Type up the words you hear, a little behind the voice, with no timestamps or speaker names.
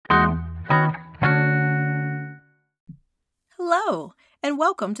Hello, and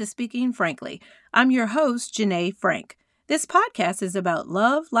welcome to Speaking Frankly. I'm your host, Janae Frank. This podcast is about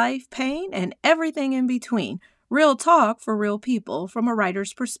love, life, pain, and everything in between. Real talk for real people from a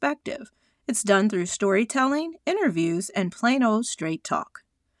writer's perspective. It's done through storytelling, interviews, and plain old straight talk.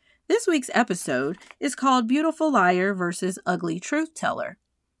 This week's episode is called Beautiful Liar versus Ugly Truth Teller.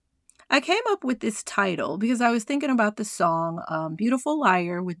 I came up with this title because I was thinking about the song Beautiful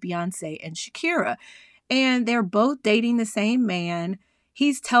Liar with Beyonce and Shakira. And they're both dating the same man.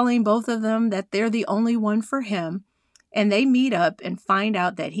 He's telling both of them that they're the only one for him. And they meet up and find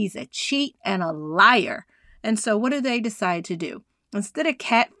out that he's a cheat and a liar. And so what do they decide to do? Instead of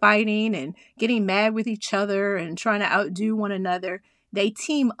catfighting and getting mad with each other and trying to outdo one another, they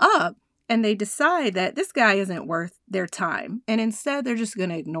team up and they decide that this guy isn't worth their time. And instead, they're just going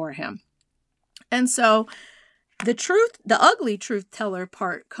to ignore him. And so the ugly truth teller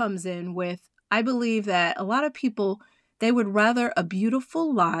part comes in with, I believe that a lot of people, they would rather a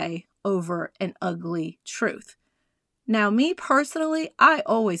beautiful lie over an ugly truth. Now, me personally, I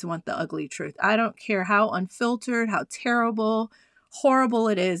always want the ugly truth. I don't care how unfiltered, how terrible, horrible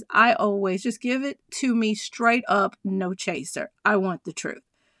it is. I always just give it to me straight up, no chaser. I want the truth.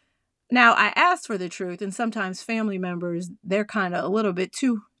 Now, I ask for the truth, and sometimes family members, they're kind of a little bit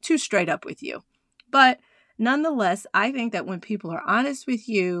too straight up with you. But nonetheless, I think that when people are honest with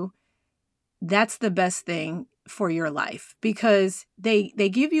you, that's the best thing for your life because they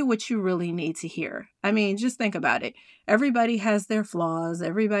give you what you really need to hear. I mean, just think about it. Everybody has their flaws.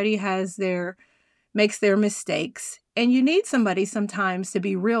 Everybody makes their mistakes. And you need somebody sometimes to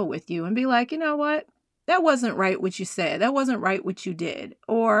be real with you and be like, you know what? That wasn't right what you said. That wasn't right what you did.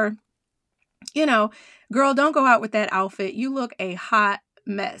 Or, girl, don't go out with that outfit. You look a hot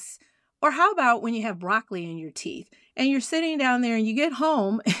mess. Or how about when you have broccoli in your teeth and you're sitting down there and you get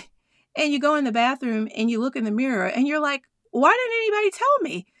home and you go in the bathroom and you look in the mirror and you're like, why didn't anybody tell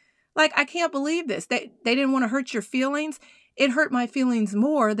me? Like, I can't believe this. They didn't want to hurt your feelings. It hurt my feelings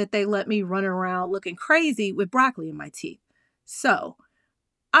more that they let me run around looking crazy with broccoli in my teeth. So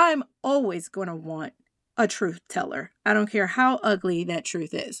I'm always going to want a truth teller. I don't care how ugly that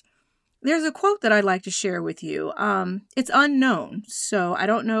truth is. There's a quote that I'd like to share with you. It's unknown, so I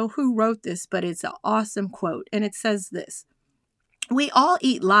don't know who wrote this, but it's an awesome quote. And it says this: we all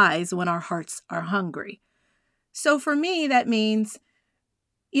eat lies when our hearts are hungry. So for me, that means,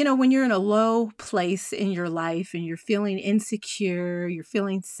 when you're in a low place in your life and you're feeling insecure, you're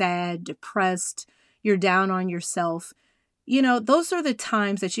feeling sad, depressed, you're down on yourself, those are the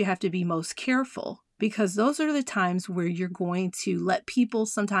times that you have to be most careful. Because those are the times where you're going to let people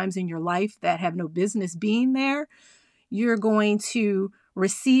sometimes in your life that have no business being there. You're going to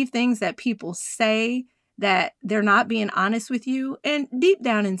receive things that people say that they're not being honest with you. And deep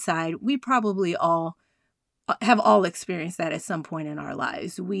down inside, we probably all have experienced that at some point in our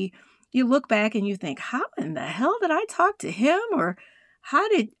lives. You look back and you think, how in the hell did I talk to him? Or how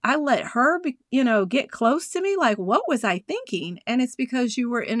did I let her, get close to me? Like, what was I thinking? And it's because you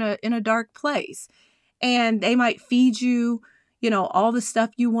were in a dark place. And they might feed you, all the stuff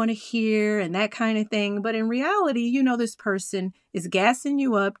you want to hear and that kind of thing. But in reality, this person is gassing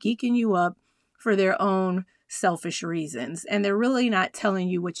you up, geeking you up for their own selfish reasons. And they're really not telling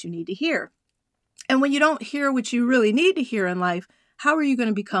you what you need to hear. And when you don't hear what you really need to hear in life, how are you going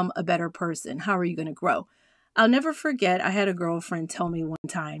to become a better person? How are you going to grow? I'll never forget, I had a girlfriend tell me one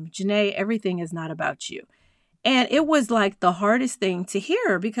time, Janae, everything is not about you. And it was like the hardest thing to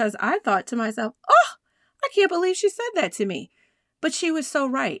hear because I thought to myself, oh, I can't believe she said that to me. But she was so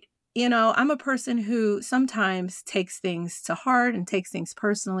right. I'm a person who sometimes takes things to heart and takes things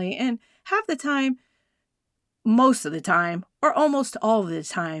personally. And half the time, most of the time, or almost all of the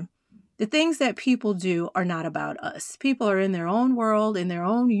time, the things that people do are not about us. People are in their own world, in their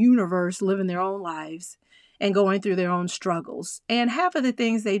own universe, living their own lives and going through their own struggles. And half of the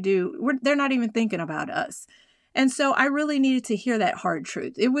things they do, they're not even thinking about us. And so I really needed to hear that hard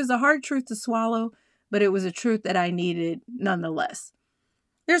truth. It was a hard truth to swallow, but it was a truth that I needed nonetheless.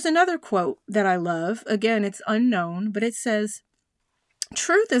 There's another quote that I love. Again, it's unknown, but it says,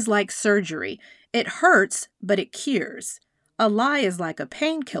 truth is like surgery. It hurts, but it cures. A lie is like a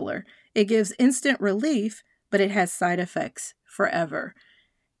painkiller. It gives instant relief, but it has side effects forever.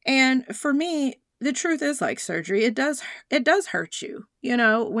 And for me, the truth is like surgery. It does hurt you.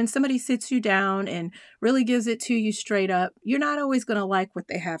 When somebody sits you down and really gives it to you straight up, you're not always going to like what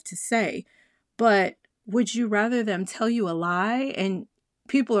they have to say. But would you rather them tell you a lie and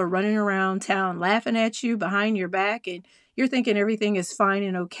people are running around town laughing at you behind your back and you're thinking everything is fine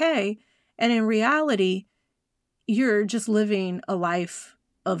and okay, and in reality, you're just living a life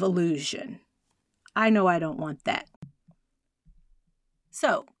of illusion? I know I don't want that.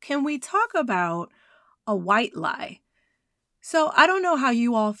 So, can we talk about a white lie? So, I don't know how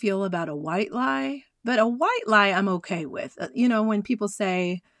you all feel about a white lie, but a white lie I'm okay with. When people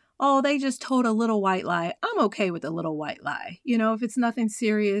say, oh, they just told a little white lie, I'm okay with a little white lie. If it's nothing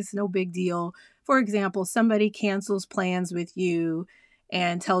serious, no big deal. For example, somebody cancels plans with you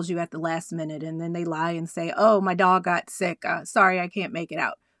and tells you at the last minute, and then they lie and say, oh, my dog got sick. Sorry, I can't make it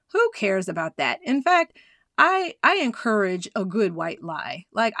out. Who cares about that? In fact, I encourage a good white lie.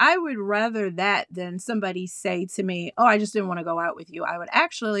 Like, I would rather that than somebody say to me, oh, I just didn't want to go out with you. I would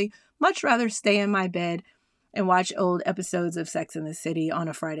actually much rather stay in my bed and watch old episodes of Sex and the City on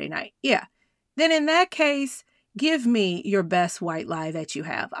a Friday night. Yeah. Then in that case, give me your best white lie that you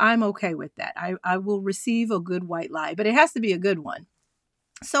have. I'm okay with that. I will receive a good white lie, but it has to be a good one.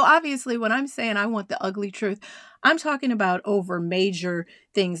 So obviously, when I'm saying I want the ugly truth, I'm talking about over major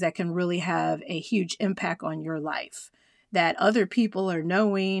things that can really have a huge impact on your life that other people are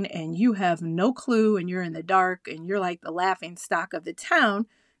knowing and you have no clue and you're in the dark and you're like the laughing stock of the town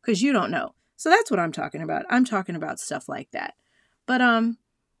because you don't know. So that's what I'm talking about. I'm talking about stuff like that. But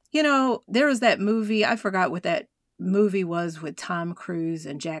there was that movie, I forgot what that movie was with Tom Cruise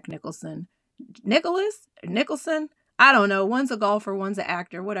and Jack Nicholson. Nicholson? I don't know. One's a golfer, one's an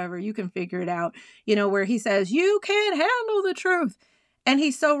actor, whatever. You can figure it out. Where he says, you can't handle the truth. And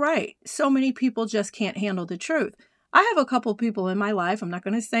he's so right. So many people just can't handle the truth. I have a couple people in my life. I'm not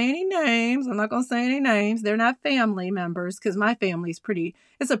going to say any names. They're not family members because my family's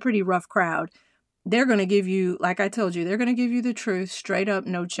it's a pretty rough crowd. They're going to give you, like I told you, they're going to give you the truth straight up,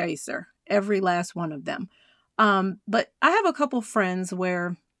 no chaser. Every last one of them. But I have a couple friends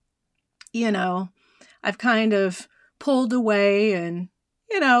where, I've kind of pulled away and,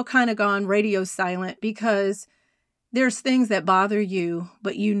 kind of gone radio silent because there's things that bother you,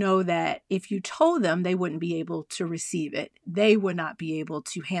 but you know that if you told them, they wouldn't be able to receive it. They would not be able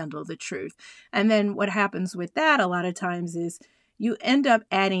to handle the truth. And then what happens with that a lot of times is you end up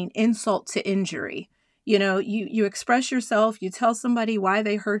adding insult to injury. You express yourself, you tell somebody why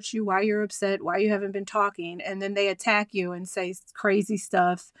they hurt you, why you're upset, why you haven't been talking, and then they attack you and say crazy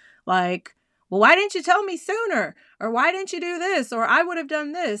stuff like, well, why didn't you tell me sooner? Or why didn't you do this? Or I would have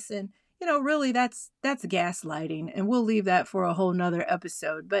done this. And, really that's gaslighting. And we'll leave that for a whole nother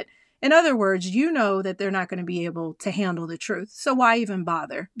episode. But in other words, you know that they're not going to be able to handle the truth. So why even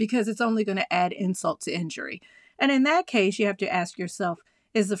bother? Because it's only going to add insult to injury. And in that case, you have to ask yourself,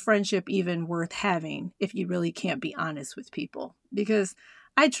 is the friendship even worth having if you really can't be honest with people? Because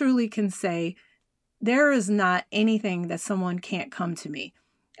I truly can say there is not anything that someone can't come to me.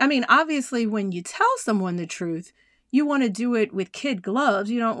 I mean, obviously, when you tell someone the truth, you want to do it with kid gloves.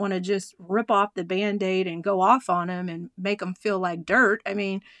 You don't want to just rip off the Band-Aid and go off on them and make them feel like dirt. I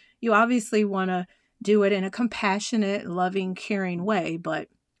mean, you obviously want to do it in a compassionate, loving, caring way. But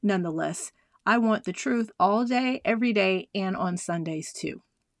nonetheless, I want the truth all day, every day, and on Sundays too.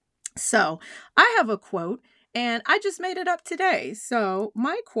 So I have a quote and I just made it up today. So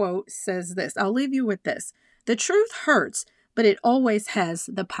my quote says this. I'll leave you with this. The truth hurts, but it always has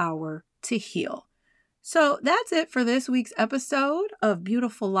the power to heal. So that's it for this week's episode of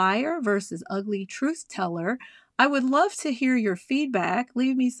Beautiful Liar versus Ugly Truth Teller. I would love to hear your feedback.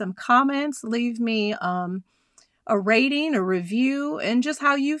 Leave me some comments. Leave me a rating, a review, and just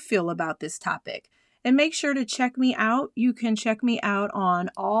how you feel about this topic. And make sure to check me out. You can check me out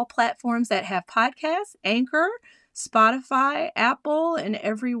on all platforms that have podcasts, Anchor, Spotify, Apple, and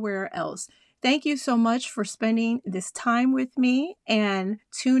everywhere else. Thank you so much for spending this time with me, and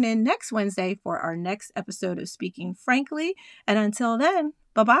tune in next Wednesday for our next episode of Speaking Frankly. And until then,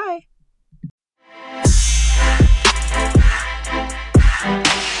 bye-bye.